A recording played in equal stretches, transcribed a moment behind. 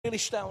really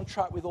stay on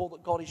track with all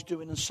that God is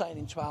doing and saying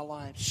into our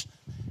lives.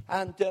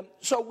 And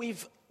so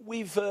we've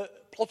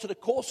plotted a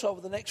course over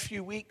the next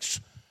few weeks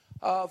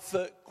of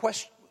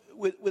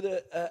with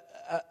a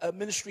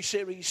ministry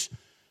series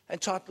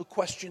entitled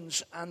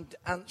Questions and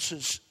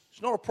Answers.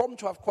 It's not a problem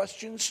to have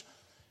questions,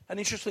 and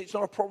interestingly, it's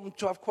not a problem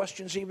to have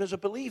questions even as a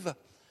believer.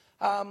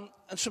 And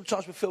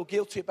sometimes we feel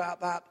guilty about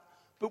that,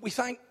 but we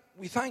thank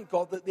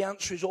God that the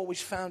answer is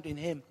always found in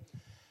Him.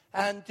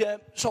 And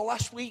so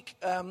last week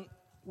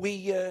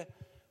we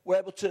were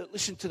able to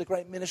listen to the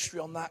great ministry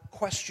on that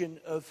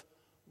question of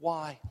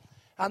why.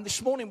 And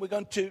this morning we're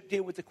going to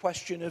deal with the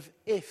question of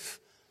if.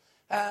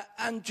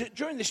 And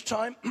during this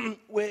time,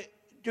 we're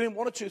doing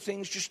one or two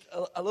things just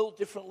a little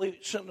differently.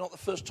 It's certainly not the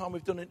first time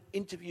we've done an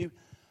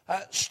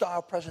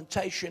interview-style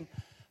presentation,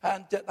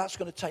 and that's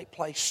going to take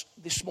place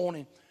this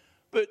morning.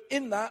 But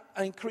in that,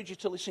 I encourage you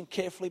to listen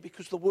carefully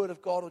because the Word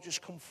of God will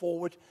just come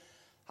forward.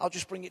 I'll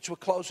just bring it to a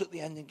close at the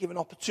end and give an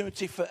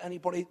opportunity for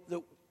anybody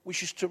that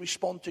wishes to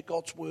respond to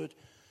God's Word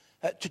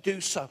to do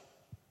so.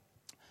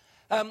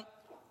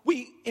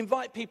 We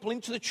invite people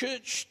into the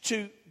church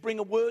to bring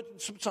a word,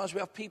 and sometimes we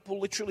have people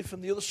literally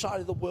from the other side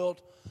of the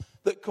world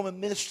that come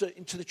and minister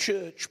into the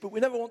church. But we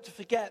never want to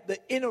forget that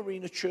in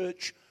Arena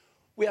Church,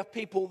 we have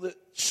people that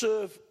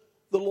serve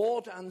the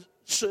Lord and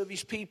serve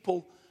His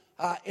people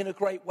in a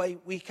great way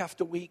week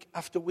after week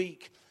after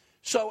week.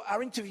 So our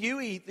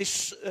interviewee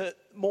this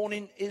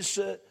morning is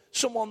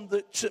someone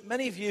that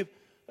many of you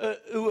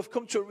who have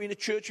come to Arena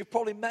Church have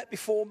probably met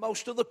before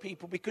most other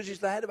people because he's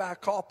the head of our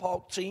car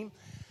park team.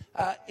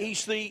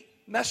 He's the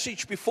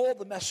message before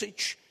the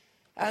message.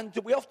 And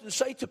we often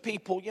say to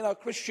people, you know,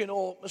 Christian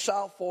or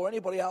myself or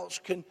anybody else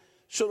can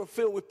sort of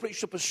feel we've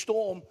preached up a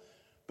storm.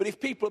 But if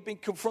people have been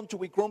confronted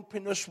with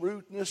grumpiness,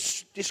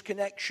 rudeness,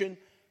 disconnection,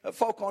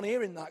 folk aren't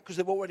hearing that because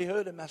they've already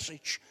heard a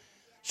message.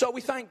 So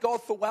we thank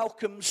God for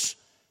welcomes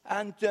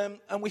and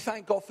we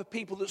thank God for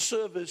people that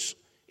serve us.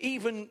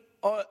 Even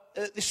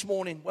this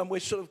morning when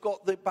we've sort of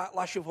got the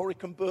backlash of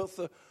Hurricane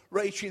Bertha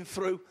raging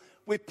through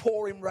with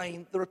pouring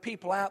rain, there are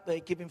people out there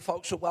giving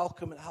folks a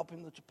welcome and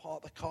helping them to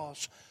park their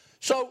cars.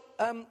 So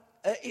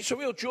it's a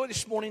real joy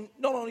this morning.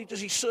 Not only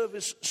does he serve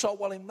us so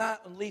well in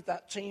that and lead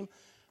that team,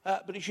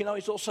 but as you know,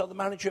 he's also the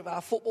manager of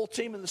our football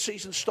team, and the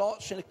season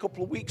starts in a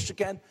couple of weeks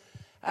again.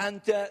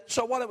 And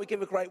so why don't we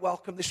give a great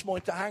welcome this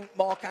morning to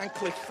Mark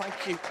Ancliffe.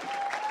 Thank you.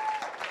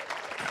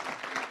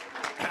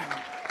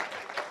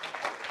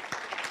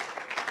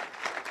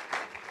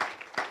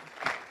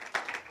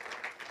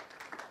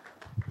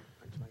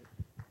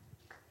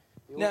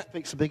 He always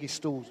picks the biggest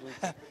stools.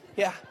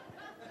 Yeah.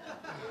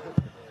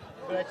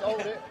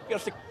 Hold it.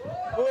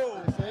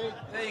 Whoa.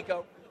 There you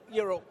go.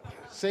 You're up.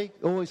 See?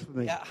 Always for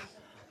me. Yeah.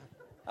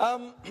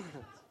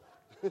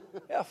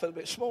 Yeah, I feel a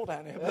bit small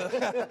down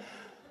here.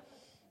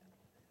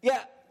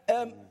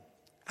 But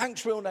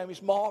Hank's real name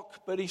is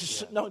Mark, but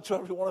he's known to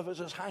every one of us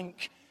as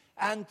Hank.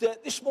 And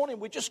this morning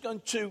we're just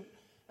going to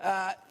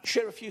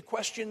share a few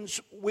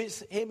questions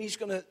with him. He's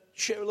going to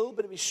share a little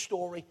bit of his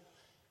story.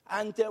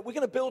 And we're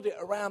going to build it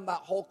around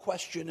that whole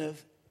question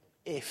of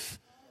if.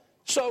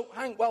 So,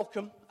 Hank,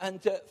 welcome,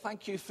 and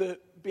thank you for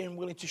being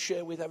willing to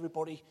share with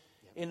everybody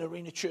in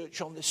Arena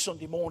Church on this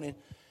Sunday morning.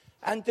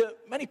 And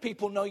many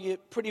people know you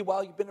pretty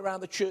well. You've been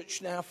around the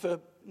church now for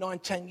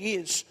 9-10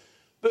 years.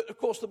 But, of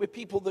course, there'll be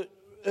people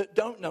that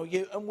don't know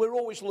you, and we're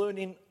always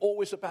learning,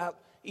 always about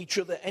each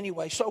other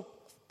anyway. So,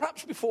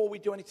 perhaps before we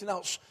do anything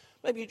else,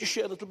 maybe you just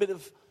share a little bit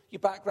of your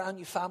background,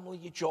 your family,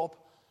 your job,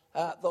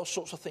 those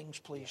sorts of things,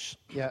 please.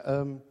 Yeah,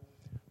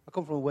 I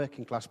come from a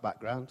working class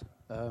background.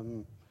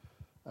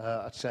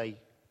 I'd say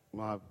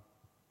my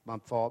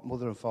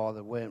mother and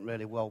father weren't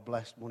really well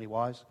blessed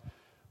money-wise.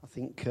 I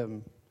think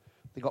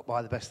they got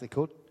by the best they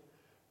could.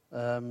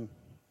 I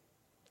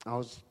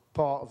was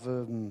part of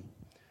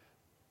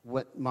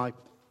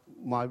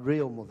my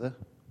real mother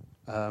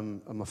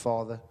and my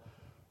father.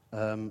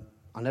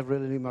 I never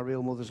really knew my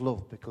real mother's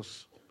love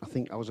because I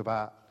think I was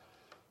about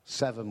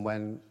 7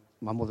 when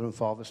my mother and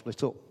father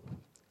split up.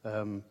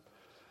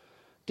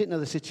 Didn't know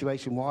the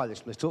situation why they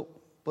split up,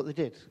 but they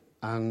did.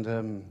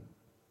 And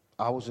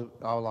I was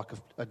like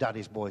a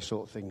daddy's boy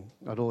sort of thing.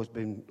 I'd always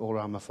been all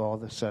around my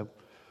father, so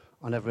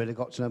I never really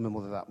got to know my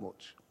mother that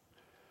much.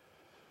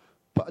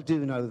 But I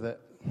do know that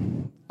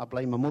I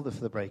blame my mother for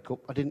the breakup.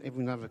 I didn't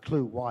even have a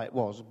clue why it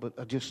was, but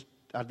I just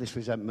had this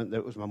resentment that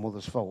it was my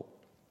mother's fault.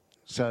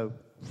 So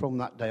from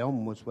that day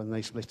onwards, when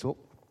they split up,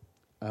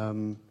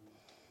 I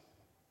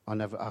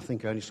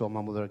think I only saw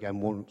my mother again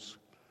once.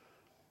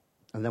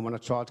 And then when I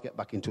tried to get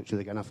back in touch with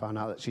her again, I found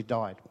out that she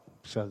died.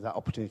 So that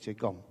opportunity had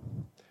gone.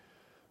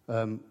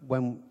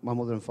 When my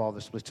mother and father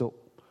split up,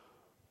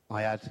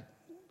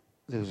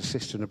 there was a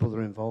sister and a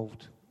brother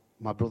involved.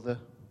 My brother,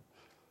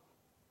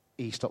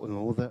 he stopped with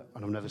my mother,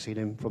 and I've never seen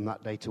him from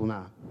that day till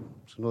now.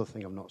 It's another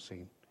thing I've not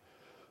seen.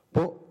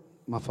 But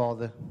my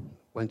father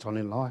went on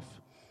in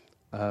life.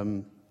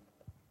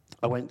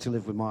 I went to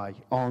live with my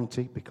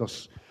auntie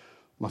because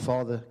my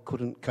father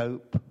couldn't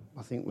cope.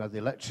 I think we had the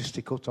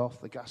electricity cut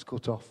off, the gas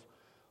cut off,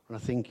 and I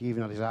think he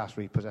even had his house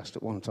repossessed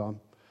at one time.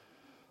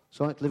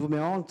 So I went to live with my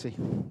auntie.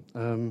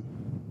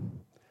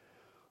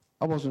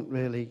 I wasn't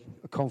really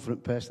a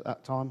confident person at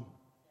that time.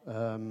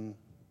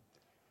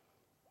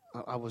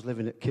 I was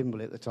living at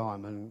Kimberley at the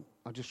time, and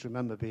I just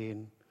remember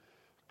being,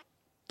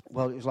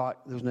 well, it was like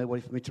there was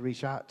nobody for me to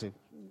reach out to.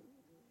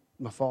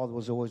 My father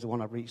was always the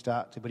one I reached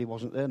out to, but he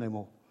wasn't there no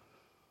more.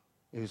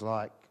 It was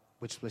like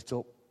we'd split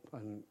up,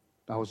 and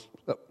I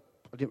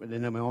didn't really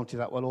know my auntie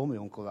that well or my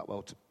uncle that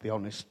well, to be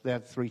honest. They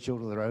had 3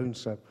 children of their own,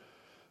 so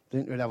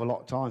didn't really have a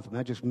lot of time for me.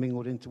 I just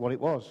mingled into what it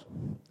was.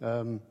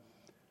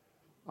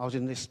 I was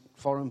in this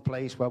foreign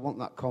place where I wasn't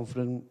that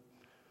confident,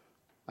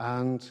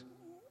 and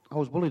I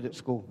was bullied at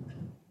school.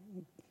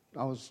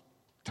 I was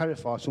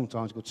terrified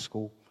sometimes to go to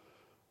school,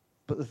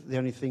 but the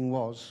only thing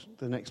was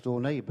the next door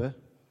neighbour,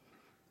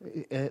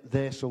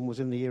 their son was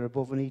in the year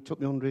above, and he took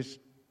me under his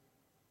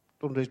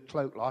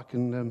cloak, like,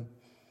 and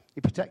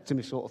he protected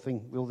me, sort of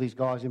thing, with all these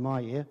guys in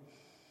my year.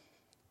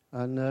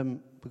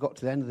 And we got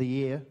to the end of the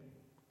year,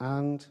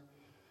 and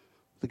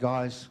the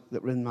guys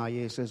that were in my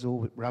year says,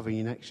 "Oh, we're having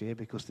you next year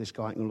because this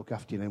guy ain't going to look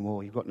after you no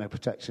more. You've got no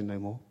protection no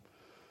more."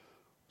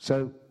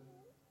 So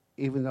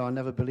even though I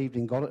never believed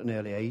in God at an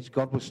early age,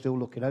 God was still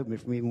looking over me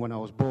from even when I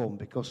was born,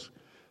 because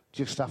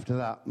just after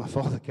that, my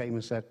father came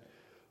and said,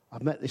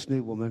 "I've met this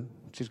new woman.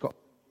 She's got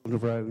children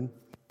of her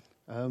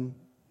own.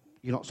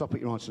 You're not stopping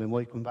at your auntie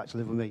anymore. You're coming back to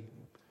live with me."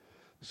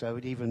 So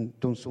he'd even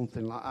done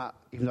something like that.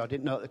 Even though I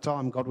didn't know at the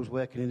time God was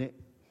working in it,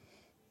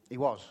 he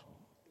was.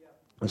 Yeah.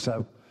 And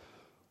so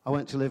I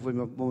went to live with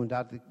my mum and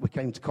dad. We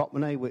came to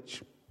Copmanay,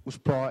 which was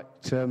quite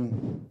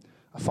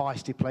a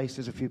feisty place.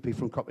 There's a few people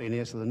from Copmanay in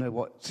here, so they know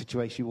what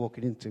situation you're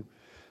walking into.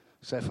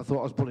 So if I thought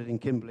I was bullied in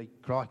Kimberley,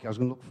 crikey, I was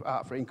going to look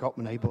out for it in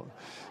Copmanay.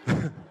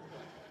 But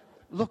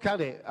look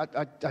at it.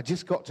 I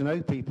just got to know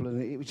people,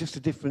 and it was just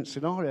a different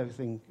scenario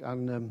thing.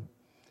 And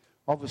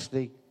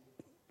obviously,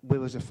 we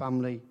was a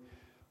family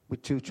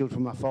with 2 children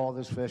from my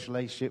father's first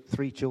relationship,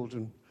 3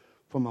 children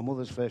from my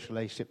mother's first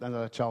relationship, then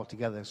had a child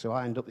together. So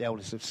I ended up the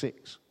eldest of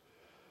 6.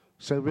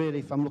 So really,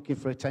 if I'm looking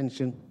for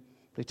attention,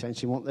 the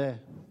attention wasn't there,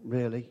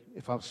 really.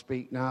 If I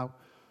speak now,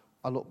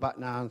 I look back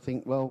now and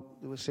think, well,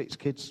 there were 6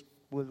 kids,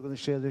 we were going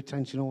to share the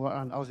attention all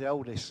around. I was the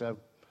oldest, so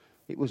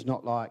it was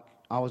not like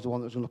I was the one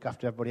that was going to look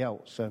after everybody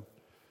else. So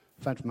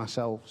I fend for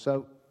myself.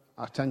 So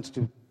I tended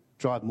to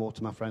drive more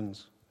to my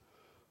friends.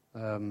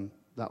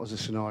 That was a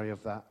scenario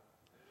of that.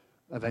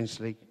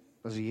 Eventually,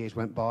 as the years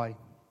went by,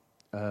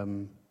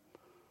 I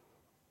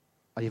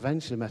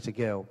eventually met a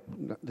girl.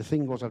 The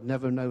thing was, I'd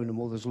never known a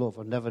mother's love.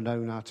 I'd never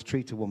known how to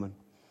treat a woman.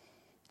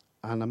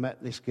 And I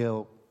met this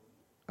girl,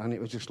 and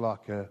it was just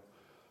like a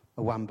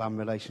wham-bam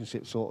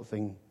relationship sort of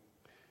thing.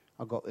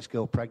 I got this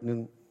girl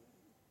pregnant.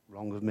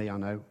 Wrong with me, I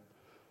know.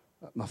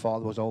 My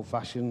father was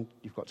old-fashioned.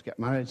 You've got to get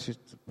married.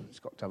 It's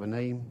got to have a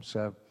name.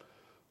 So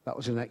that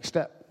was the next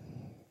step.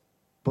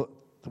 But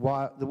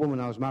the woman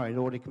I was marrying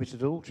already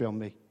committed adultery on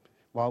me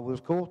while we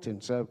was courting.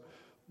 So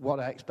what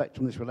I expect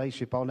from this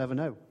relationship, I'll never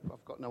know.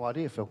 I've got no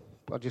idea, Phil.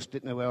 I just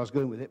didn't know where I was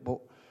going with it. But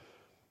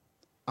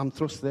I'm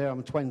thrust there.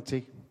 I'm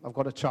 20. I've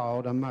got a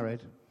child. I'm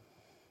married.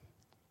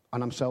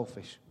 And I'm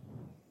selfish.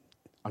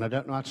 And I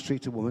don't know how to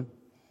treat a woman.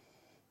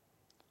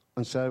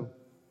 And so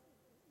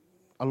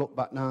I look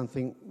back now and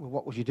think, well,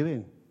 what was you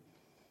doing?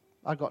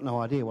 I got no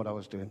idea what I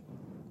was doing.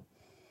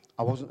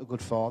 I wasn't a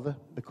good father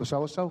because I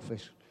was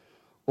selfish.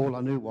 All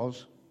I knew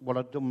was what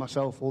I'd done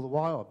myself all the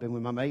while. I'd been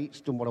with my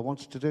mates, done what I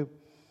wanted to do.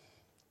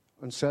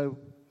 And so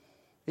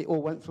it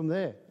all went from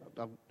there.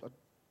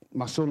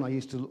 My son, I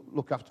used to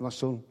look after my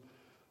son.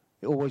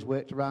 It always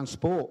worked around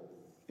sport.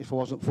 If I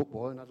wasn't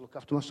footballing, I'd look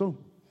after my son.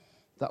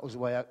 That was the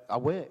way I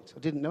worked. I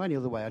didn't know any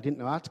other way. I didn't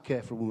know how to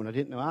care for a woman. I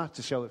didn't know how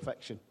to show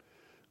affection.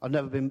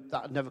 That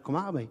had never come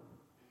out of me.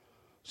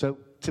 So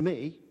to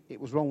me, it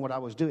was wrong what I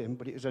was doing,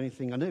 but it was the only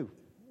thing I knew.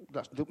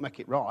 That didn't make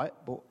it right,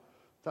 but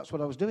that's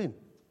what I was doing.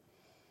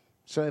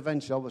 So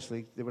eventually,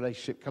 obviously, the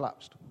relationship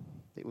collapsed.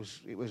 It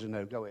was a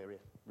no-go area,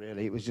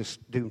 really. It was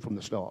just doomed from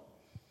the start.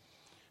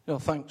 No,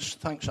 thanks,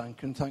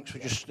 Hank, and thanks for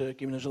just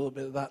giving us a little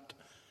bit of that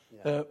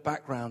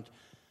background.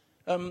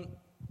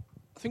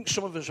 I think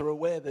some of us are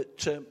aware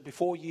that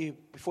before you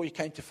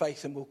came to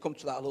faith, and we'll come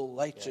to that a little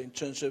later in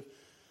terms of,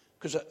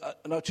 because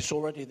I noticed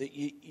already that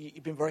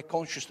you've been very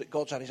conscious that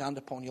God's had his hand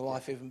upon your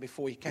life even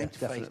before you came to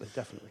faith.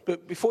 Definitely.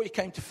 But before you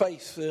came to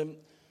faith,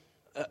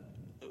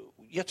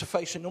 you had to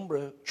face a number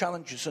of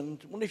challenges, and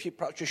I wonder if you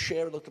perhaps just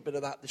share a little bit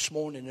of that this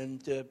morning,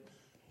 and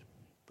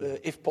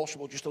if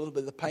possible, just a little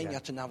bit of the pain you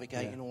had to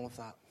navigate and all of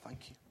that.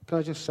 Thank you. Can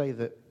I just say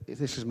that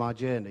this is my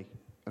journey,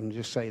 and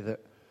just say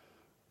that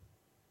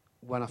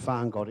when I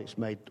found God, it's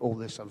made all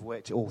this, I've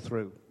worked it all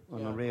through,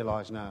 and I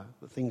realise now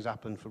that things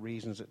happen for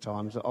reasons at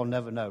times that I'll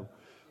never know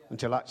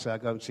until actually I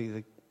go and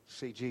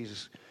see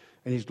Jesus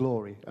in his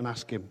glory and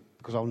ask him,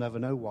 because I'll never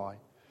know why.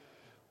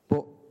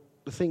 But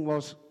the thing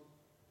was,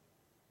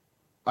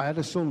 I had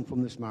a son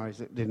from this marriage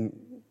that didn't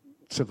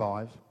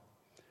survive.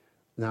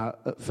 Now,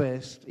 at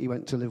first, he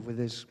went to live with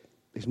his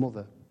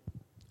mother.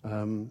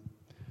 Till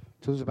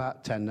he was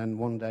about 10, then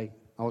one day,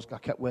 I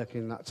kept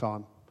working in that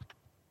time.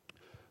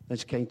 Then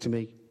she came to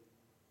me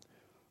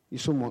your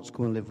son wants to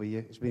come and live with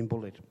you. He's being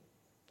bullied.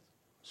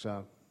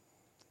 So,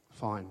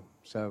 fine.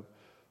 So,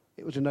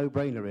 it was a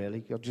no-brainer,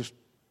 really.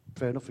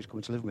 Fair enough, he's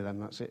coming to live with me then,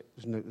 that's it.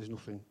 There's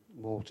nothing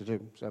more to do.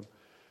 So,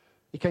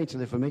 he came to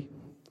live with me.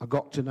 I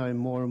got to know him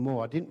more and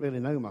more. I didn't really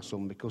know my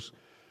son because,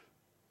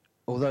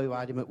 although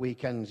I had him at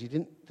weekends,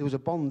 there was a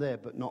bond there,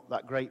 but not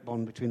that great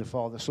bond between a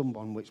father-son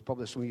bond, which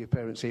probably some of your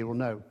parents here will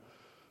know.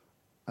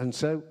 And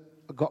so,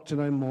 I got to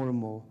know him more and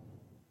more.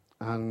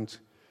 And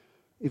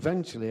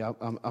eventually,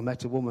 I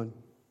met a woman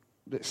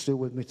that's still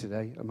with me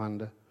today,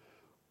 Amanda,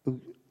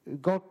 who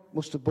God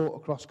must have brought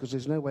across, because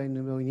there's no way in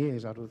a million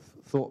years I'd have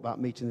thought about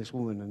meeting this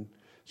woman, and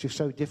she's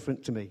so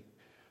different to me.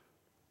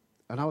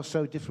 And I was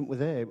so different with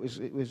her.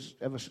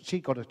 She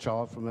got a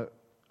child from a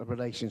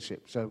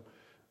relationship, so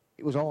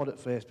it was hard at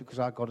first because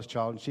I got a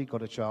child and she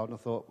got a child, and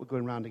I thought, we're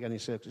going round again in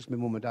circles, it's my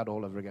mum and dad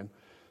all over again.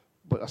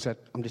 But I said,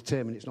 I'm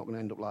determined it's not going to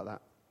end up like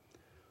that.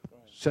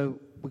 Right. So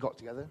we got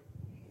together,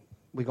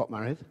 we got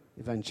married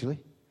eventually,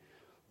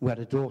 we had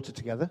a daughter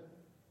together.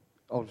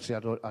 Obviously,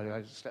 I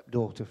had a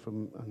stepdaughter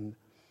and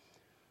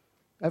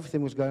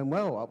everything was going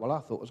well. Well, I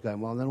thought it was going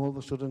well. And then all of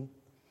a sudden,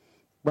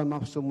 when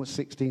my son was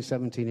 16,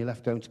 17, he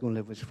left home to go and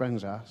live with his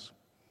friend's house.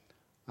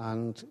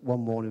 And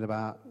one morning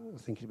I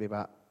think it'd be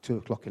about 2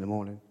 o'clock in the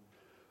morning,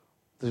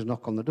 there's a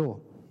knock on the door.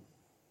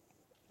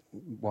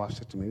 Wife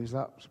said to me, who's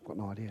that? I've got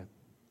no idea.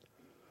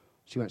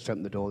 She went to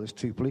open the door. There's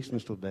 2 policemen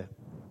stood there.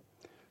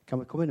 Can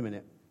we come in a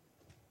minute?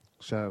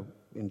 So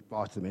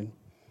invited them in.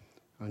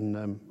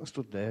 And I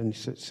stood there, and he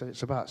said,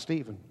 it's about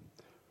Stephen.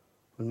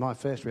 And my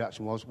first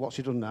reaction was, what's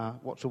he done now?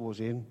 What trouble was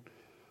he in?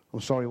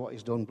 I'm sorry what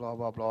he's done, blah,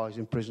 blah, blah. He's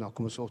in prison, I'll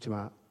come and sort him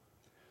out.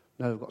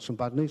 No, I've got some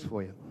bad news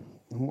for you.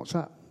 And what's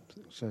that?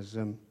 It says,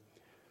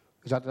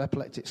 he's had an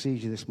epileptic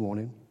seizure this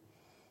morning.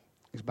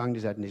 He's banged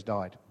his head and he's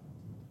died.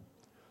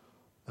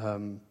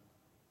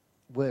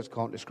 Words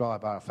can't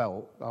describe how I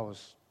felt.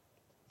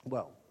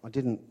 I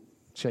didn't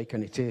shake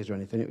any tears or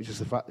anything. It was just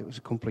the fact that it was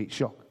a complete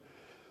shock.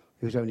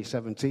 He was only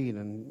 17,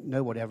 and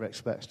nobody ever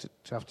expects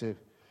to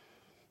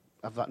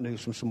have that news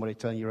from somebody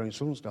telling your own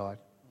son's died.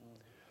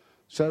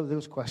 So there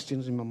was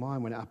questions in my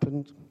mind when it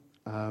happened.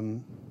 A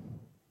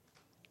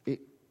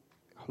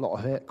lot of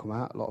hurt come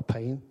out, a lot of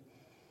pain,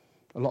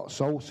 a lot of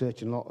soul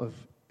searching, a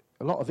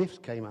lot of ifs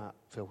came out,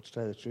 Phil, to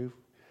tell the truth.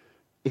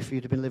 If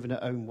he'd have been living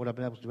at home, would I have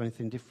been able to do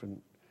anything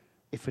different?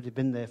 If it had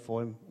been there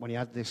for him when he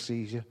had this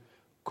seizure,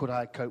 could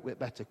I cope with it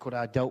better? Could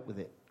I have dealt with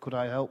it? Could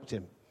I have helped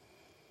him?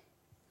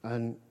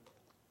 And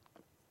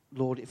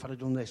Lord, if I'd have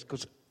done this,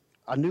 because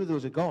I knew there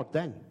was a God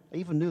then. I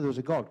even knew there was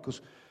a God, because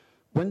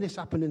when this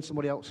happened in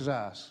somebody else's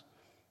house,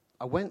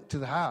 I went to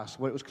the house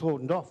where it was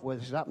cordoned off, where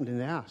this had happened in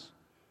the house.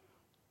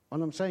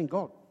 And I'm saying,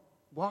 God,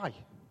 why?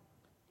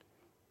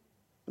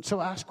 And so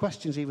I asked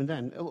questions even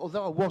then.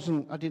 Although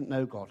I didn't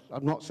know God.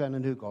 I'm not saying I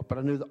knew God, but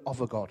I knew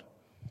of a God.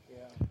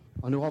 Yeah.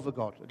 I knew of a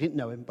God. I didn't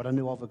know him, but I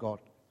knew of a God.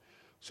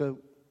 So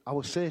I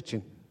was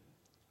searching,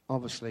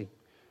 obviously.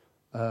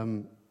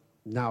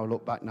 Now I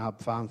look back, now I've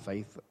found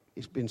faith.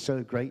 It's been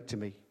so great to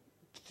me.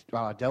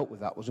 Well, I dealt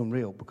with that, was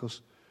unreal,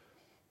 because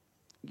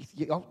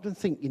you often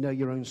think you know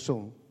your own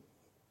son,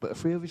 but a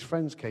few of his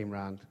friends came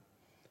round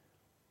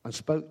and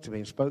spoke to me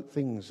and spoke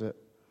things that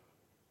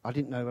I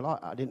didn't know.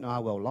 I didn't know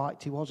how well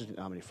liked he was. I didn't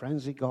know how many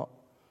friends he got.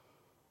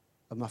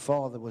 And my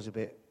father was a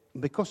bit...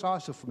 And because I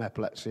suffer from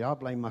epilepsy, I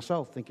blame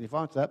myself, thinking if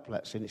I had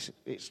epilepsy and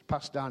it's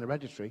passed down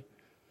hereditary,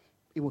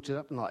 he wouldn't have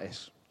happened like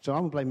this. So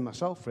I'm blaming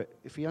myself for it.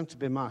 If he hadn't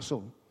been my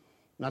son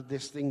and had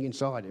this thing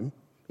inside him,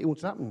 it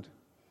wouldn't have happened.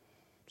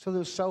 So there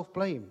was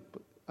self-blame.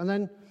 And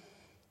then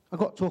I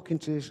got talking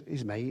to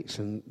his mates,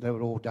 and they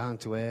were all down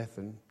to earth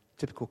and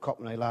typical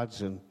Cockney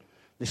lads, and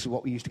this is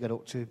what we used to get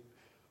up to.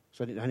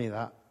 So I didn't know any of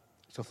that.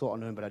 So I thought I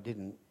knew, but I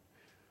didn't.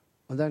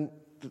 And then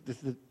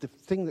the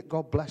thing that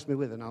God blessed me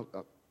with, and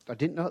I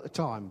didn't know at the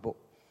time, but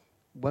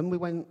when we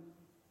went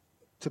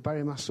to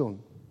bury my son,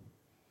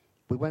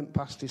 we went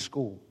past his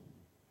school,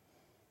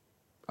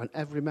 and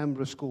every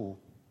member of school,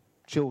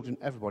 children,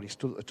 everybody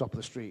stood at the top of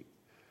the street.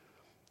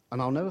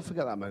 And I'll never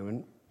forget that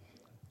moment.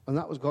 And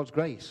that was God's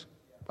grace.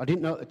 I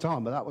didn't know at the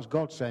time, but that was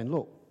God saying,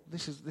 look,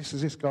 this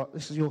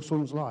is your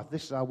son's life.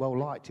 This is how well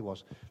liked he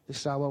was. This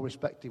is how well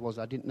respected he was.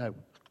 I didn't know.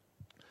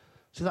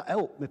 So that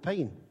helped my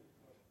pain.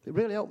 It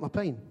really helped my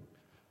pain.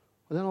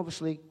 And then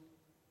obviously,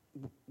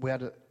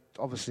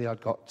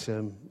 I'd got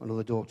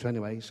another daughter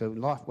anyway, so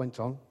life went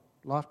on.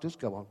 Life does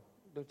go on,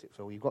 don't it,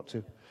 Phil? You've got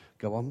to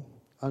go on.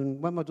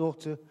 And when my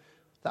daughter,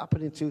 that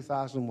happened in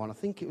 2001. I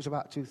think it was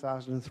about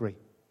 2003.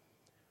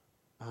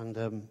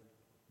 And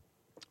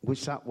we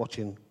sat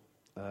watching.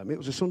 It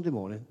was a Sunday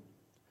morning,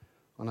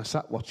 and I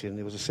sat watching.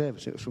 There was a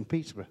service. It was from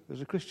Peterborough. It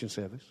was a Christian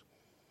service.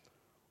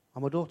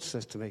 And my daughter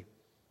says to me,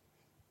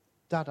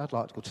 Dad, I'd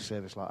like to go to a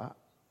service like that.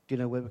 Do you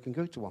know where we can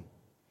go to one?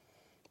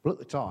 Well, at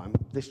the time,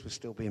 this was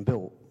still being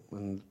built,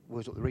 and we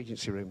was at the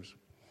Regency rooms.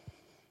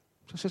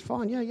 So I said,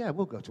 fine, yeah,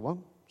 we'll go to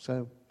one.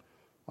 So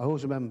I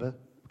always remember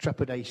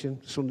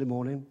trepidation, Sunday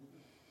morning.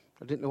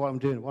 I didn't know what I'm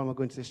doing. Why am I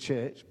going to this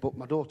church? But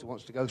my daughter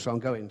wants to go, so I'm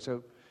going.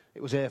 So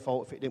it was her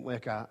fault if it didn't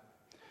work out.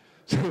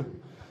 So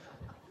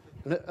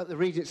And at the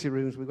Regency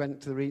rooms, we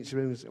went to the Regency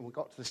rooms and we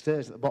got to the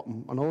stairs at the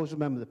bottom. And I always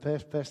remember the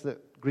first person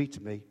that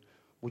greeted me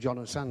were John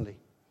and Sandy.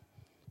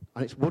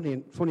 And it's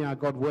funny how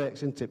God works,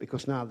 isn't it?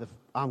 Because now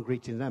I'm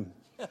greeting them,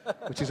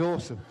 which is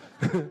awesome.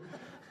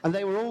 And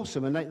they were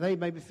awesome, and they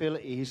made me feel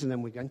at ease. And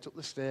then we went up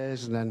the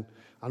stairs, and then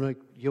I know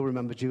you'll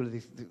remember,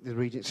 Julie, the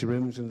Regency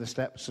rooms and the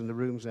steps and the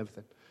rooms and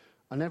everything.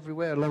 And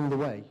everywhere along the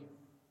way,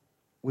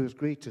 we was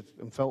greeted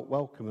and felt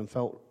welcome and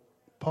felt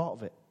part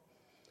of it.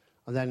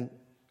 And then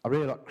I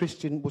realised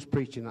Christian was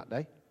preaching that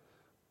day.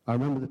 I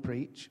remember the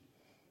preach,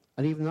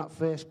 and even that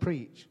first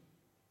preach,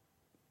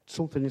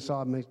 something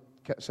inside me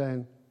kept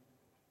saying,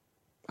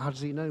 how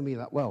does he know me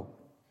that well?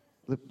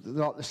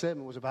 The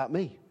sermon was about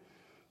me.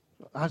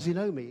 How does he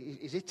know me?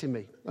 He's hitting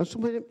me. And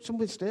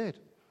something stirred.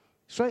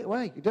 Straight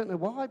away. You don't know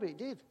why, but it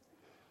did.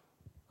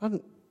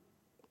 And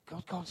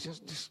God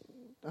just...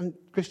 And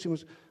Christian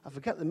was... I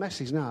forget the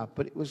message now,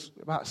 but it was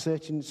about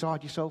searching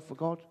inside yourself for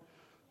God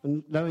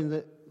and knowing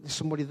that there's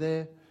somebody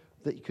there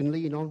that you can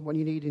lean on when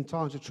you need in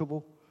times of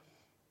trouble.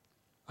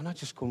 And I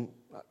just couldn't...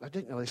 I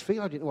didn't know this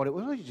feeling. I didn't know what it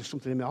was. It was just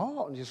something in my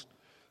heart and just...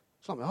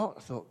 It's not my heart. I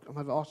thought, I'm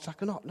having a heart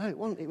attack or not. No, it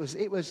wasn't.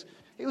 It was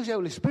the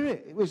Holy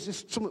Spirit. It was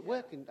just something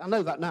working. I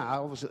know that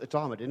now. Obviously, at the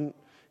time, I didn't.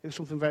 It was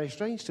something very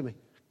strange to me.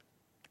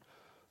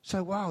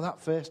 So, wow, that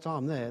first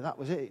time there, that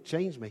was it. It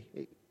changed me.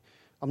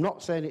 I'm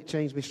not saying it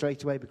changed me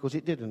straight away because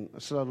it didn't. I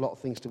still had a lot of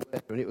things to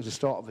work through, and it was the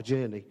start of a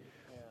journey.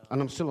 Yeah. And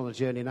I'm still on a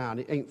journey now,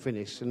 and it ain't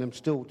finished. And I'm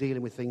still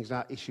dealing with things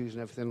like issues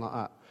and everything like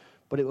that.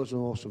 But it was an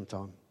awesome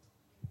time.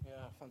 Yeah,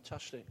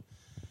 fantastic.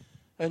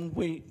 And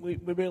we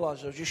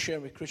realised, I was just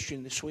sharing with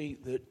Christian this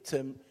week, that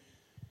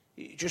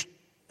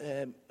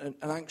an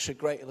Hank's a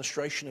great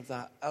illustration of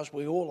that, as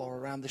we all are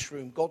around this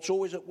room. God's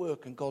always at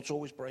work and God's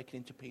always breaking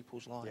into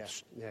people's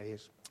lives. Yeah, he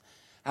is.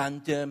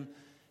 And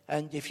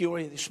if you're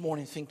here this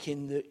morning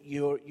thinking that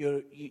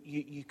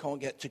you can't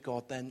get to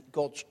God, then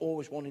God's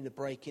always wanting to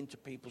break into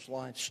people's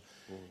lives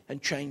and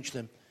change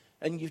them.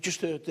 And you've just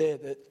heard there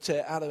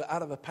that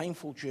out of a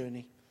painful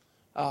journey,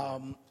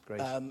 Hank...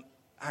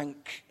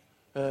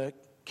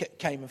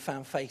 came and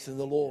found faith in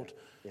the Lord.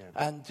 Yeah.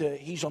 And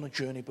he's on a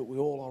journey, but we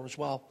all are as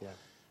well. Yeah.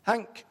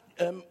 Hank,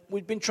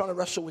 we've been trying to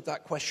wrestle with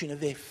that question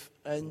of if,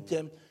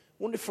 and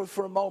wonder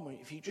for a moment,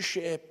 if you just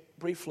share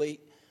briefly,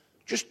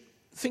 just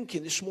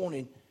thinking this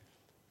morning,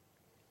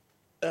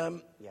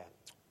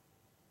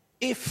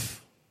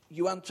 if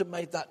you hadn't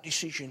made that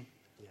decision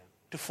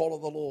to follow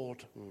the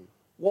Lord,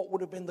 what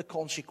would have been the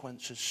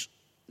consequences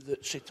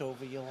that sit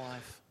over your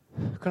life?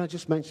 Can I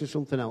just mention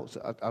something else?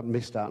 I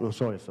missed out, and I'm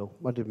sorry, Phil.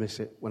 I did miss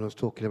it when I was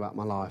talking about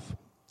my life.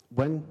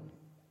 When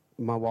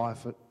my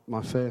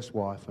first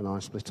wife and I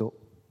split up,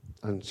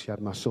 and she had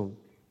my son,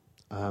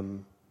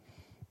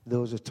 there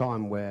was a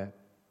time where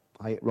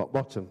I hit rock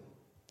bottom.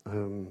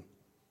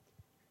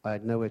 I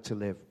had nowhere to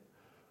live,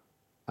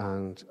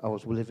 and I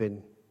was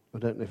living, I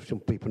don't know if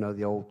some people know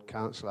the old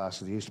council house,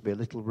 there used to be a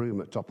little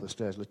room at the top of the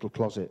stairs, a little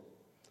closet,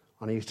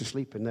 and I used to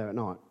sleep in there at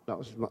night. That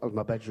was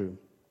my bedroom.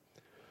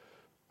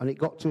 And it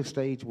got to a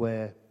stage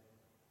where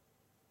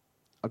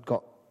I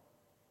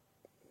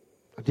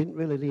didn't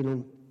really lean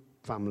on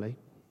family.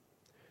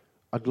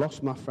 I'd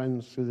lost my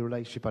friends through the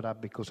relationship I'd had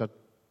because I'd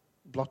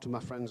blotted my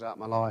friends out of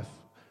my life,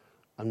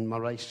 and my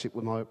relationship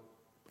with my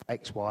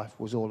ex-wife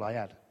was all I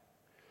had.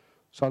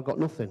 So I'd got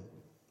nothing.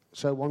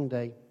 So one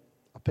day,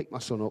 I picked my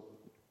son up,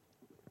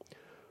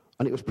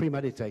 and it was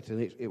premeditated,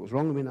 and it was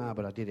wrong of me now,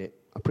 but I did it.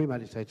 I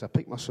premeditated, I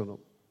picked my son up,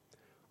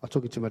 I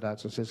took him to my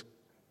dad's and says,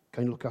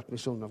 can you look after my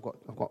son? I've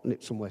got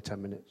nip somewhere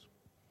 10 minutes.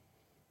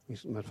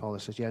 My father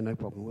says, yeah, no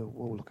problem,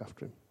 we'll look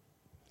after him.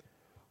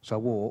 So I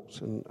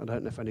walked, and I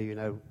don't know if any of you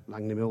know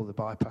Langley Mill, the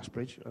bypass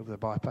bridge, over the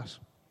bypass.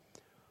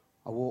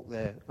 I walked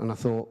there, and I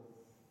thought,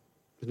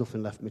 there's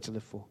nothing left for me to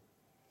live for.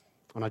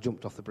 And I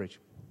jumped off the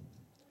bridge.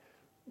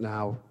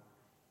 Now,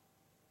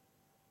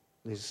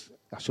 I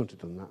shouldn't have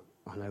done that,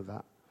 I know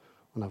that,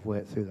 and I've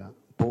worked through that.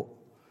 But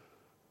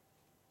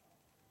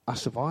I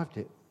survived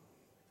it.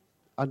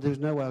 And there was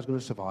no way I was going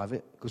to survive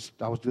it because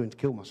I was going to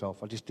kill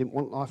myself. I just didn't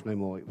want life no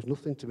more. It was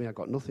nothing to me. I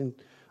got nothing.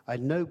 I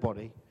had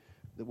nobody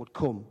that would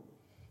come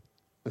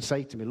and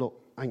say to me, look,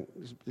 Hank,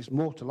 there's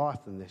more to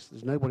life than this.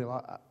 There's nobody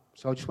like that.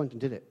 So I just went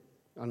and did it.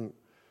 And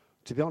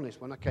to be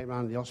honest, when I came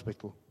around the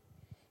hospital,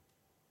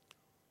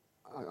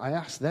 I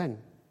asked then,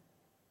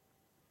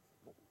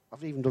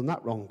 I've even done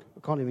that wrong.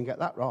 I can't even get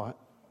that right.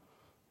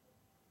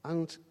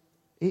 And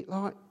if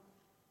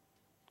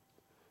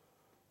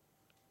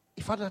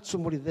I'd had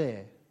somebody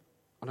there,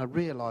 and I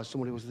realised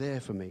somebody was there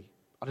for me,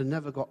 I'd have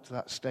never got to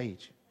that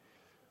stage.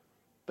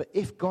 But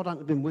if God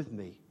hadn't been with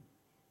me,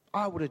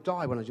 I would have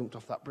died when I jumped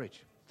off that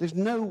bridge. There's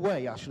no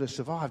way I should have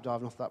survived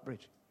diving off that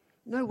bridge.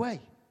 No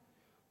way.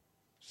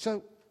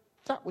 So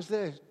that was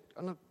there,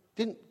 and I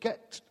didn't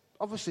get,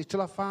 obviously,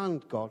 till I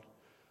found God,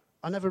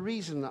 I never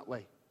reasoned that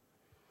way.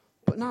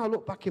 But now I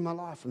look back in my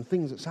life and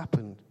things that's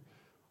happened,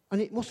 and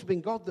it must have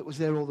been God that was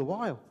there all the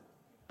while.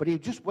 But he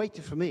just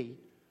waited for me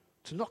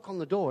to knock on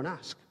the door and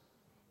ask,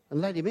 and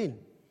let him in.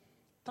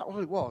 That was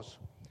what it was.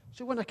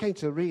 So when I came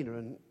to Arena,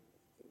 and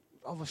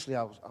obviously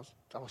I was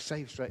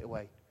saved straight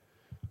away.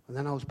 And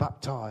then I was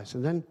baptised.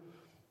 And then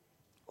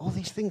all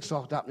these things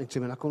started happening to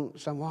me, and I couldn't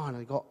understand why.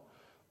 And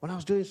when I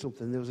was doing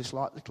something, there was this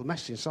like little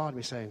message inside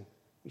me saying,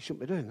 you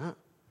shouldn't be doing that.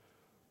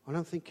 And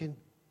I'm thinking,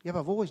 yeah,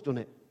 but I've always done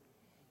it.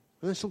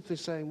 And then something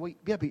saying, well,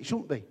 yeah, but you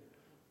shouldn't be.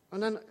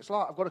 And then it's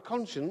like I've got a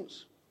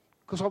conscience,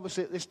 because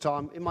obviously at this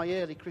time, in my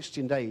early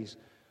Christian days,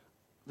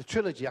 the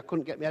trilogy I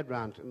couldn't get my head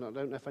around. And I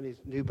don't know if any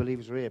new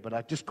believers are here, but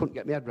I just couldn't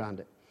get my head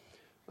around it.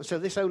 And so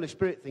this Holy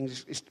Spirit thing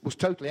was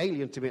totally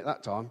alien to me at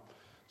that time.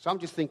 So I'm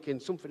just thinking,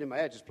 something in my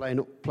head just playing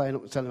up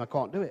and telling me I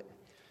can't do it.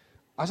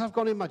 As I've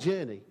gone in my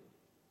journey,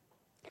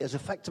 it has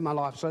affected my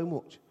life so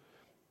much.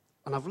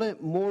 And I've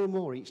learnt more and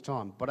more each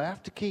time. But I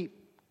have to keep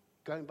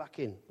going back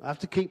in. I have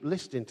to keep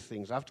listening to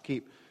things. I have to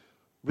keep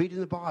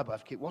reading the Bible. I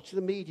have to keep watching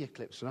the media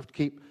clips. And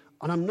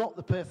I'm not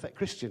the perfect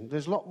Christian.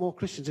 There's a lot more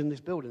Christians in this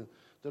building.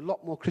 There are a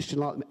lot more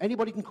Christians like me.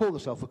 Anybody can call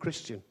themselves a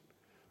Christian.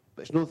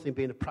 But it's another thing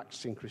being a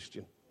practicing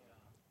Christian.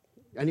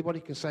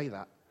 Anybody can say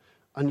that.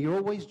 And you're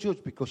always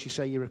judged because you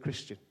say you're a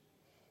Christian.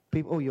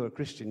 People, oh, you're a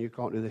Christian. You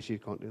can't do this, you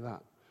can't do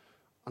that.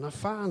 And I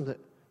found that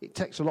it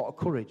takes a lot of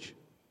courage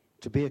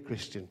to be a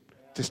Christian,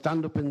 to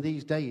stand up in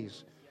these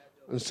days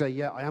and say,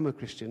 yeah, I am a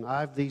Christian. I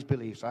have these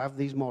beliefs. I have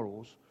these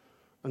morals.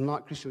 And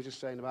like Christian was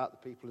just saying about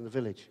the people in the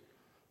village.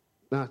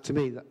 Now, to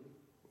me, that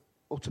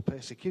utter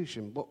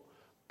persecution, but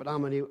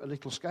I'm only a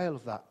little scale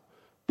of that.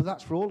 But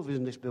that's for all of us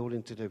in this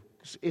building to do.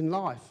 'Cause in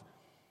life,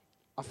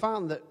 I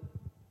found that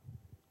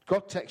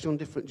God takes you on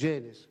different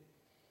journeys.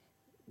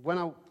 When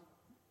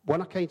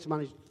I came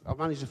to I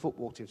managed a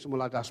football team. Some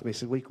lad asked me, he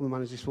said, will you come and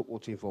manage this football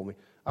team for me?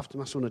 After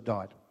my son had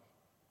died.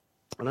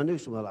 And I knew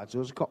some of the lads. There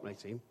was a Cockney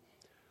team.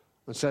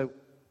 And so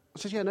I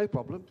said, yeah, no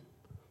problem.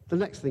 The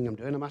next thing I'm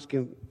doing, I'm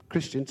asking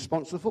Christian to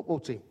sponsor the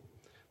football team.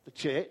 The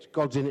church,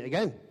 God's in it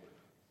again.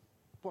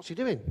 What's he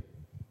doing?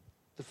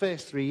 The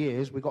first 3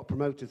 years, we got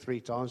promoted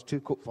 3 times, 2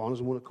 cup finals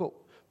and 1 a cup.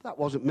 But that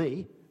wasn't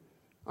me.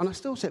 And I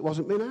still say it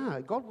wasn't me now.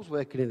 God was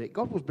working in it.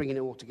 God was bringing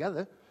it all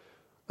together.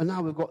 And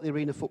now we've got the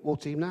arena football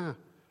team now.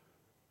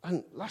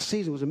 And last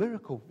season was a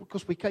miracle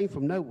because we came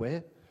from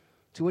nowhere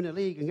to win a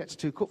league and get to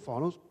 2 cup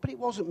finals. But it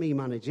wasn't me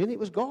managing. It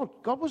was God.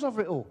 God was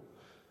over it all.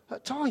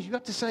 At times, you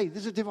have to say,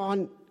 there's a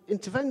divine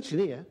intervention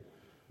here.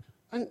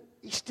 And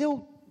he's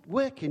still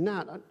working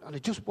now. And I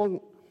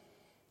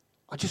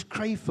just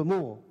crave for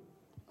more.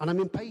 And I'm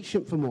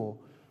impatient for more.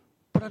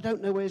 But I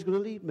don't know where he's going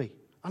to lead me.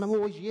 And I'm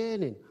always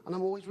yearning. And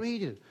I'm always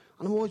reading.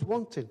 And I'm always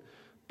wanting.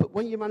 But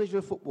when you manage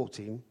a football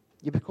team,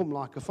 you become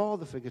like a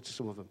father figure to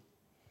some of them.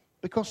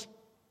 Because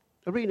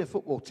arena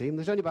football team,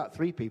 there's only about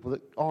 3 people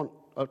that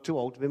are too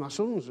old to be my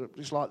sons.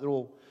 It's like they're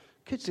all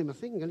kids in my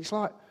thing. And it's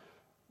like,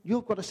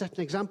 you've got to set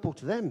an example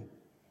to them.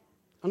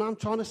 And I'm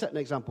trying to set an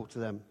example to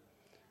them.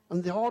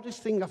 And the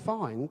hardest thing I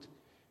find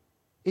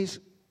is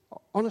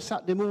on a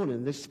Saturday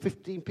morning, there's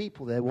 15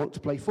 people there who want to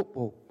play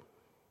football.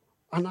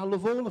 And I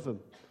love all of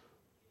them.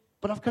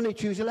 But I can only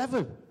choose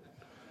 11.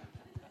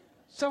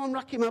 So I'm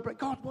racking my brain.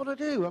 God, what do I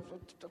do?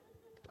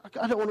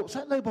 I don't want to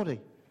upset nobody.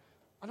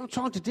 And I'm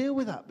trying to deal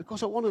with that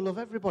because I want to love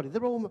everybody.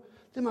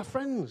 They're my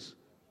friends.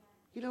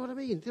 You know what I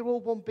mean? They're all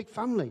one big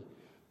family.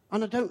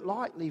 And I don't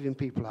like leaving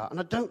people out. And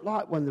I don't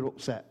like when they're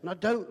upset. And I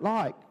don't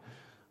like...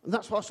 And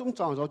that's why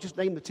sometimes I'll just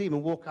name the team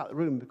and walk out the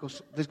room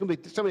because there's going to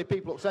be so many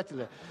people upset in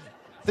there.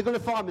 They're going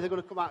to find me. They're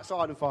going to come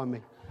outside and find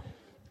me.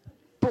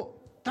 But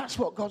that's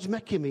what God's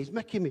making me. He's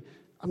making me...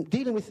 I'm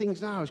dealing with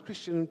things now, as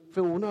Christian and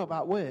Phil will know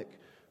about work.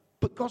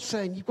 But God's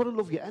saying, you've got to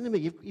love your enemy.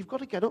 You've got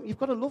to get up. You've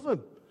got to love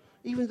them.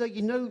 Even though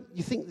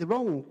you think they're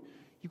wrong,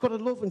 you've got to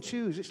love and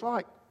choose. It's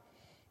like...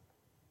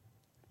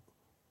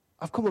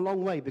 I've come a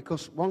long way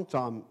because one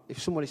time,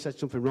 if somebody said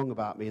something wrong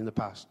about me in the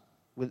past,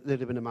 they'd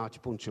have been a mighty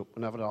punch-up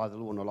and I'd either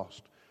won or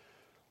lost.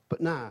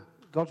 But now,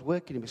 God's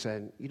working in me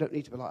saying, you don't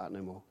need to be like that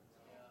no more.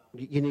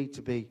 You need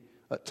to be,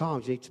 at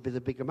times, you need to be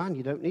the bigger man.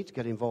 You don't need to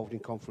get involved in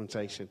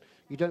confrontation.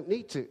 You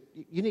need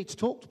to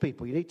talk to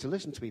people. You need to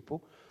listen to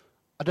people.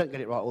 I don't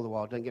get it right all the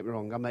while, don't get me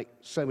wrong. I make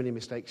so many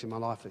mistakes in my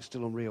life, it's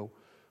still unreal.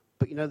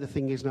 But you know the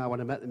thing is now, when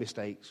I make the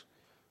mistakes,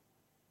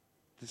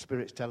 the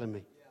Spirit's telling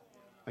me.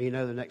 And you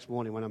know the next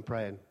morning when I'm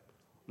praying,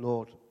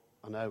 Lord,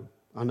 I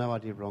know I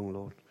did wrong,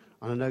 Lord.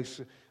 And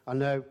I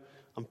know,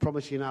 I'm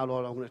promising you now,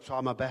 Lord, I'm going to try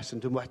my best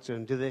and do better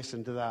and do this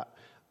and do that.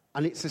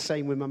 And it's the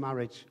same with my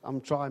marriage. I'm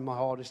trying my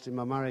hardest in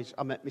my marriage.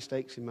 I make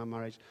mistakes in my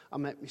marriage. I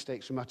make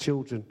mistakes with my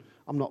children.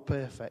 I'm not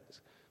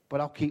perfect. But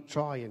I'll keep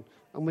trying.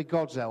 And with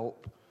God's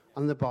help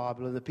and the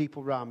Bible and the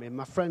people around me and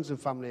my friends and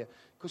family.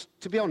 Because,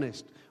 to be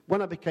honest,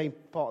 when I became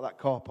part of that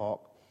car park,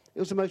 it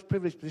was the most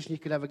privileged position you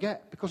could ever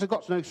get. Because I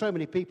got to know so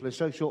many people in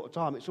so short a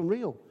time. It's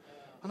unreal.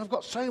 And I've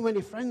got so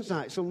many friends now.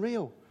 It's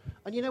unreal.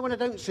 And you know, when I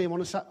don't see them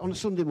on a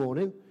Sunday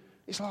morning,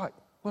 it's like,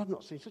 well, I've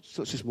not seen such and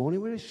such this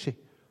morning. Where is she?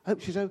 I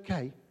hope she's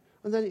okay.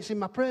 And then it's in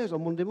my prayers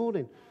on Monday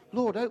morning.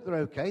 Lord, I hope they're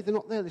okay. They're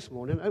not there this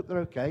morning. I hope they're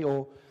okay.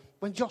 Or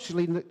when Josh is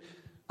leading,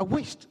 I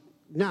wished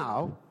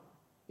now,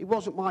 it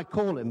wasn't my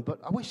calling,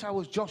 but I wish I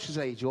was Josh's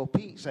age or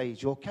Pete's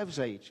age or Kev's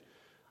age.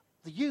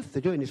 The youth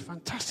they're doing is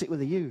fantastic with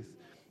the youth.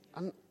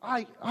 And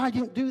I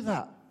didn't do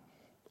that.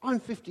 I'm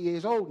 50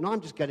 years old and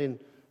I'm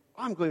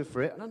I'm going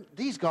for it. And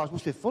these guys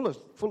must be full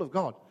of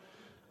God.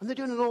 And they're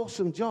doing an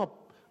awesome job.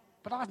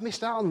 But I've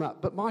missed out on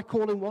that. But my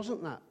calling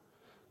wasn't that.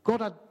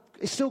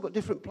 He's still got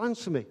different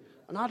plans for me.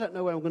 And I don't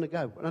know where I'm going to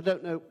go. And I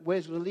don't know where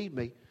he's going to lead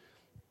me.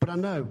 But I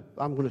know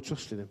I'm going to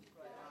trust in him.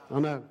 I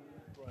know.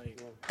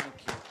 Great. Thank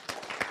you.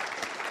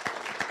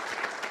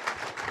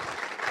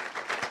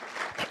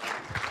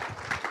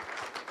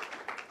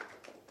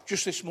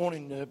 Just this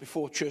morning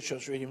before church I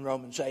was reading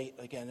Romans 8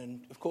 again,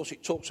 and of course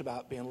it talks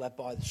about being led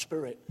by the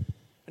Spirit.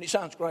 And it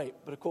sounds great,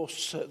 but of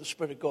course the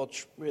Spirit of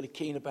God's really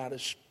keen about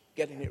us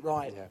getting it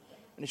right. Yeah.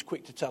 And he's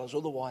quick to tell us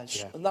otherwise.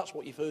 Yeah. And that's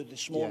what you've heard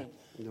this morning.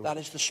 Yeah. That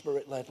is the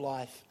Spirit-led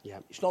life. Yeah.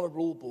 It's not a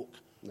rule book,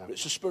 but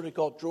it's the Spirit of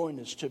God drawing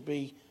us to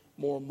be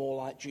more and more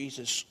like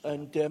Jesus.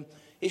 And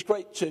it's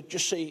great to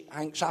just see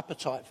Hank's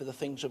appetite for the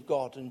things of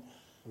God. And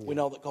we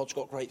know that God's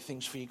got great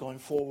things for you going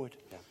forward.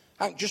 Yeah.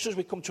 Hank, just as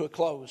we come to a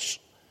close,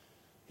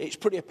 it's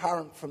pretty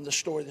apparent from the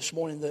story this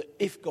morning that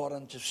if God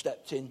hadn't have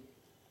stepped in,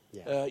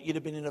 you'd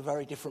have been in a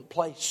very different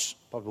place.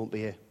 Probably won't be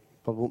here.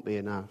 Probably won't be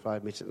here now, if I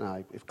admit it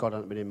now. If God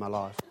hadn't been in my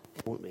life,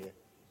 I wouldn't be here.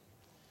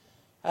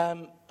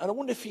 And I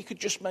wonder if you could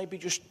just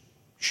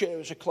share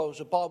as a close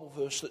a Bible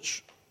verse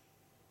that's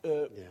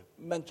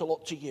meant a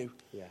lot to you,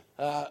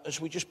 as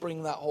we just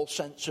bring that whole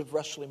sense of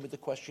wrestling with the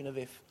question of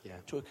if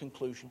to a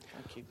conclusion.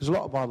 Thank you. There's a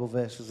lot of Bible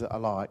verses that I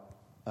like,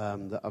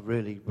 that I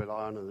really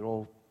rely on, and they're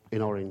all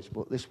in orange,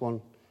 but this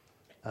one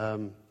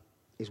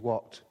is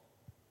what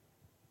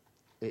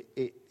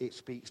it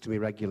speaks to me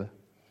regular,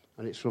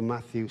 and it's from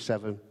Matthew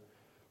 7,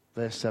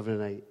 verse 7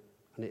 and 8,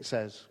 and it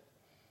says,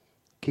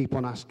 "Keep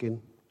on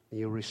asking, and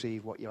you'll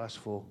receive what you ask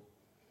for.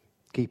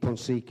 Keep on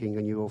seeking,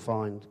 and you will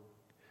find.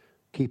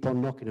 Keep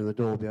on knocking, and the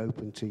door will be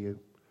open to you.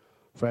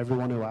 For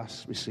everyone who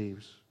asks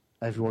receives,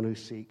 everyone who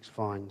seeks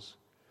finds,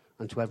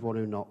 and to everyone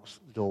who knocks,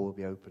 the door will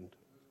be opened."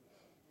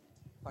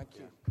 Thank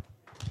you.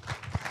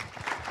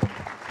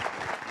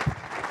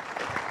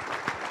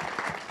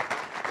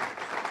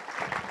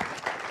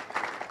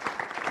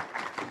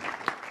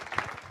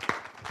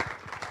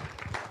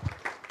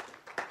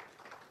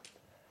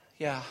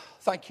 Yeah,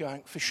 thank you,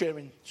 Hank, for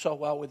sharing so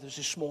well with us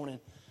this morning.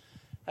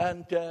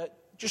 And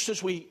just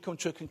as we come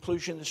to a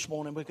conclusion this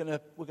morning, we're going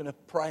to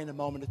pray in a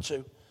moment or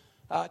two,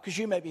 because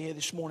you may be here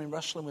this morning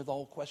wrestling with the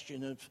whole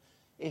question of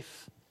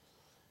if.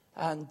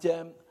 And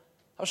I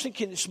was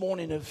thinking this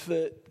morning of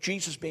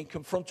Jesus being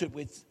confronted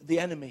with the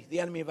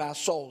enemy of our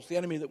souls, the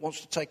enemy that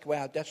wants to take away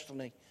our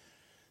destiny,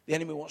 the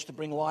enemy wants to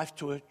bring life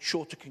to a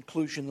shorter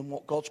conclusion than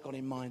what God's got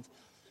in mind.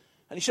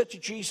 And he said to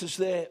Jesus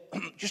there,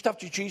 just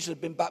after Jesus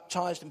had been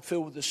baptized and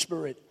filled with the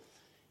Spirit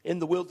in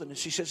the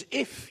wilderness, he says,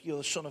 "If you're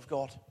the Son of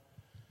God,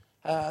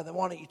 then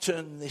why don't you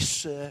turn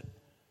this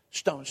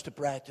stones to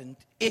bread? And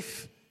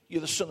if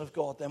you're the Son of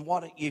God, then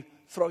why don't you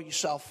throw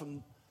yourself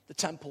from the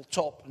temple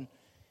top? And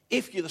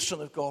if you're the Son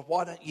of God,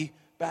 why don't you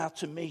bow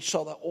to me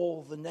so that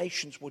all the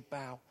nations would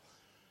bow?"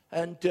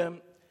 And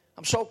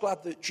I'm so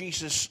glad that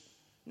Jesus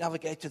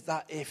navigated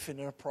that if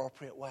in an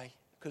appropriate way,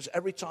 because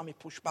every time he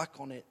pushed back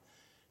on it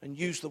and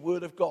used the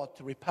word of God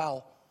to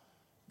repel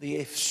the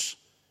ifs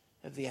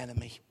of the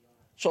enemy,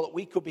 so that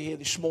we could be here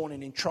this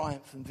morning in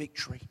triumph and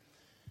victory.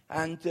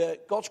 And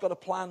God's got a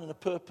plan and a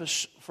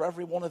purpose for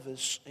every one of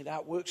us. It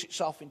outworks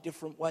itself in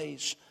different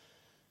ways.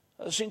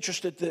 I was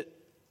interested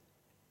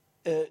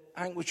that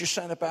Hank was just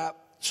saying about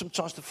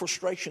sometimes the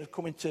frustration of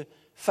coming to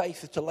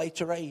faith at a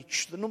later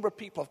age. The number of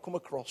people I've come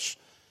across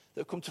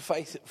that have come to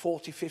faith at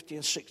 40, 50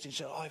 and 60 and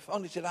say, "Oh, if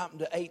only it had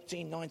happened at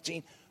 18,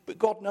 19. But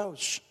God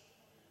knows.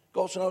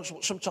 God knows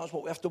sometimes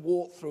what we have to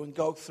walk through and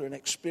go through and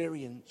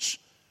experience.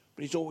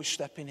 But he's always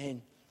stepping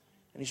in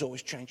and he's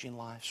always changing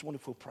lives.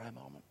 Wonderful prayer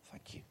moment.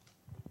 Thank you.